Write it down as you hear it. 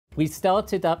We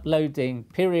started uploading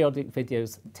periodic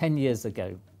videos 10 years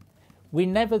ago. We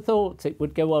never thought it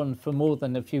would go on for more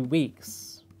than a few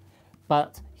weeks.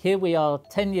 But here we are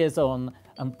 10 years on,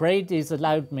 and Brady's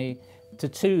allowed me to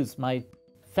choose my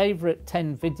favourite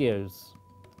 10 videos,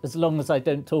 as long as I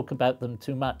don't talk about them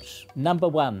too much. Number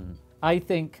 1, I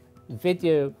think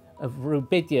video of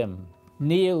Rubidium,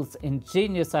 Neil's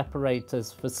ingenious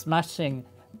apparatus for smashing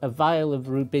a vial of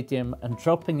rubidium and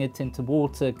dropping it into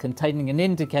water containing an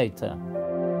indicator.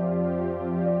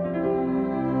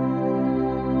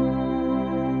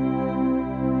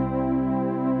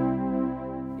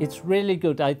 It's really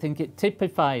good. I think it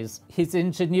typifies his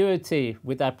ingenuity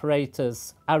with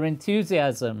apparatus, our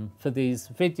enthusiasm for these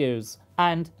videos,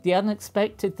 and the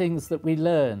unexpected things that we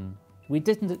learn. We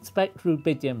didn't expect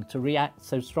rubidium to react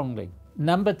so strongly.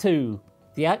 Number 2,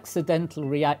 the accidental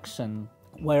reaction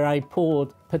where I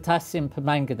poured potassium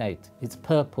permanganate, it's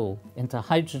purple, into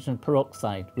hydrogen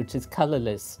peroxide, which is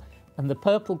colourless, and the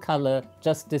purple colour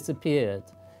just disappeared.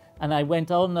 And I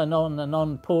went on and on and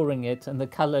on pouring it, and the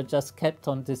colour just kept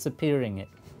on disappearing it.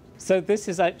 So this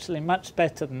is actually much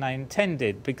better than I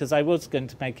intended, because I was going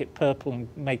to make it purple and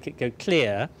make it go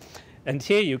clear. And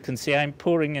here you can see I'm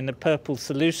pouring in a purple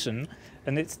solution,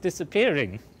 and it's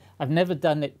disappearing. I've never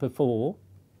done it before,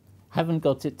 haven't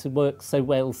got it to work so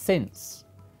well since.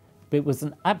 But it was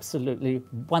an absolutely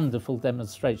wonderful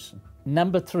demonstration.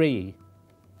 Number 3,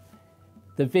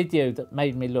 the video that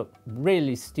made me look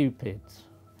really stupid.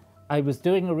 I was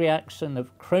doing a reaction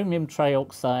of chromium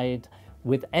trioxide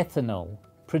with ethanol,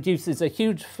 produces a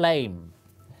huge flame.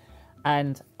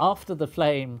 And after the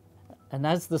flame, and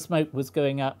as the smoke was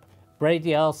going up,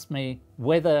 Brady asked me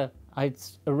whether I'd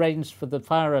arranged for the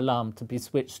fire alarm to be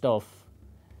switched off.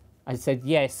 I said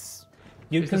yes.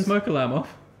 Is the smoke alarm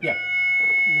off? Yeah.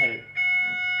 No.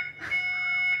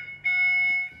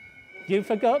 You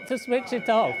forgot to switch it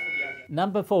off.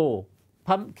 Number 4,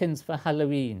 pumpkins for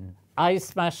Halloween. I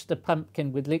smashed a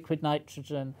pumpkin with liquid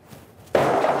nitrogen.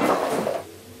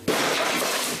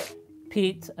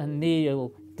 Pete and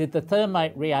Neil did the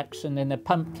thermite reaction in a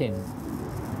pumpkin.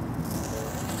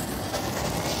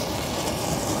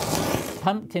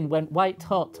 Pumpkin went white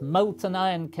hot, molten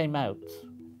iron came out.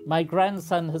 My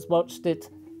grandson has watched it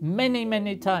many,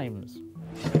 many times.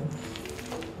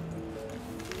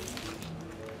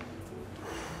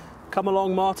 Come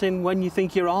along, Martyn, when you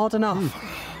think you're hard enough.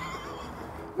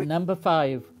 Number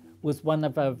 5 was one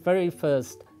of our very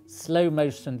first slow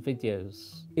motion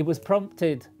videos. It was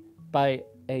prompted by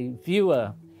a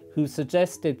viewer who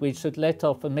suggested we should let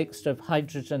off a mixture of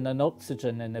hydrogen and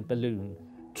oxygen in a balloon.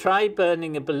 Try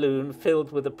burning a balloon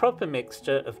filled with a proper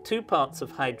mixture of 2 parts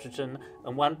of hydrogen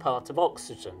and 1 part of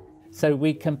oxygen. So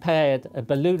we compared a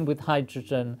balloon with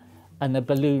hydrogen and a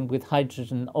balloon with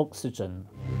hydrogen oxygen.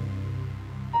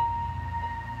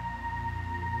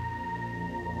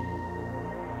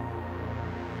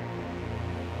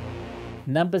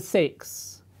 Number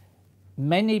 6,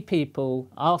 many people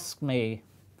ask me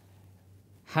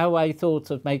how I thought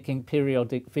of making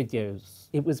periodic videos.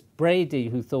 It was Brady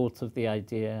who thought of the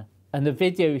idea, and the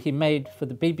video he made for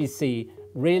the BBC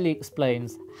really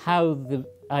explains how the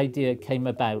idea came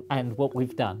about and what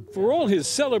we've done. For all his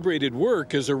celebrated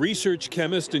work as a research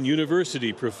chemist and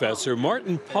university professor,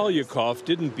 Martyn Poliakoff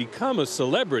didn't become a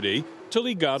celebrity till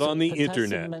he got on the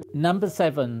internet. Number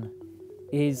 7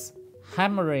 is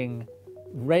hammering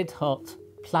Redhot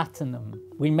Platinum.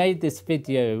 We made this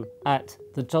video at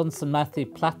the Johnson Matthey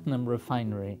Platinum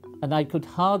refinery, and I could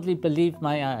hardly believe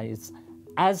my eyes.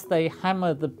 As they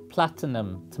hammer the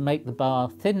platinum to make the bar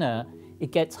thinner,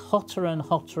 it gets hotter and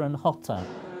hotter and hotter.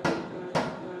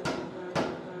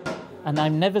 And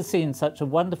I've never seen such a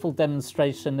wonderful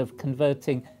demonstration of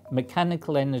converting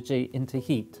mechanical energy into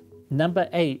heat. Number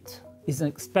 8 is an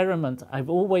experiment I've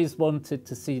always wanted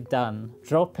to see done,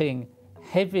 dropping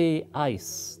heavy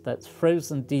ice, that's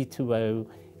frozen D2O,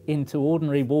 into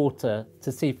ordinary water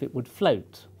to see if it would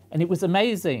float. And it was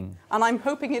amazing. And I'm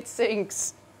hoping it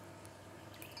sinks.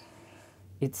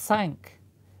 It sank,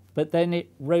 but then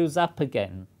it rose up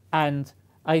again. And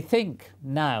I think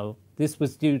now this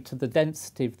was due to the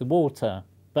density of the water,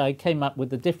 but I came up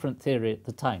with a different theory at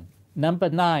the time. Number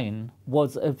 9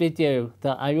 was a video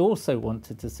that I also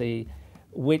wanted to see,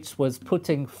 which was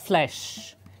putting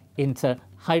flesh into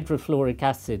hydrofluoric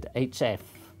acid, HF,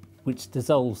 which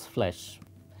dissolves flesh.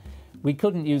 We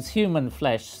couldn't use human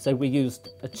flesh, so we used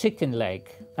a chicken leg.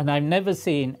 And I've never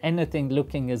seen anything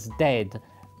looking as dead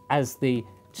as the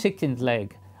chicken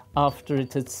leg after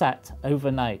it had sat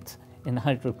overnight in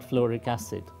hydrofluoric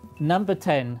acid. Number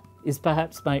 10 is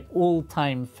perhaps my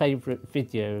all-time favourite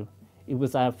video. It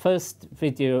was our first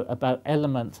video about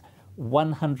element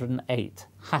 108,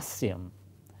 Hassium.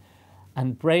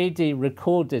 And Brady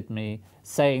recorded me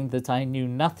saying that I knew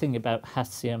nothing about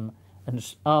Hassium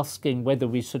and asking whether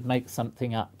we should make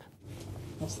something up.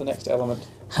 What's the next element?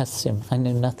 Hassium. I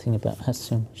know nothing about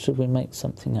Hassium. Should we make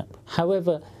something up?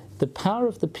 However, the power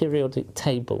of the periodic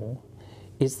table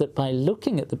is that by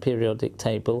looking at the periodic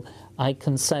table, I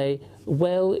can say,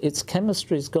 well, its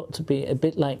chemistry's got to be a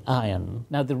bit like iron.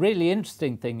 Now, the really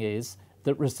interesting thing is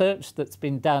that research that's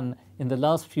been done in the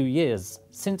last few years,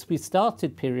 since we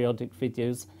started periodic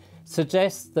videos,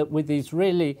 suggests that with these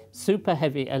really super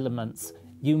heavy elements,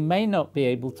 you may not be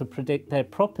able to predict their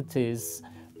properties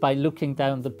by looking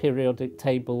down the periodic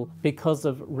table because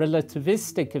of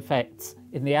relativistic effects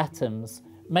in the atoms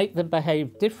make them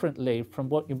behave differently from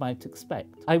what you might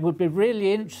expect. I would be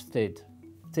really interested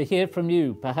to hear from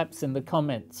you, perhaps in the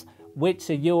comments, which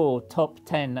are your top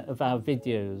 10 of our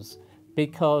videos,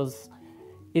 because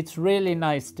it's really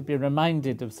nice to be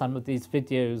reminded of some of these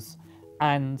videos,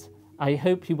 and I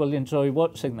hope you will enjoy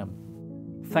watching them.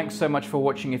 Thanks so much for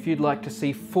watching. If you'd like to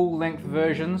see full-length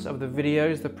versions of the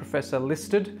videos the Professor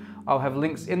listed, I'll have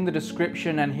links in the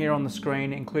description and here on the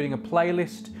screen, including a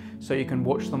playlist, so you can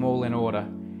watch them all in order.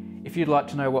 If you'd like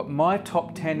to know what my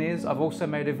top 10 is, I've also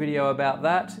made a video about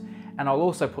that, and I'll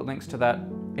also put links to that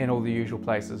in all the usual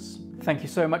places. Thank you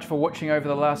so much for watching over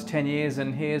the last 10 years,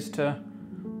 and here's to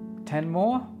 10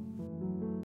 more.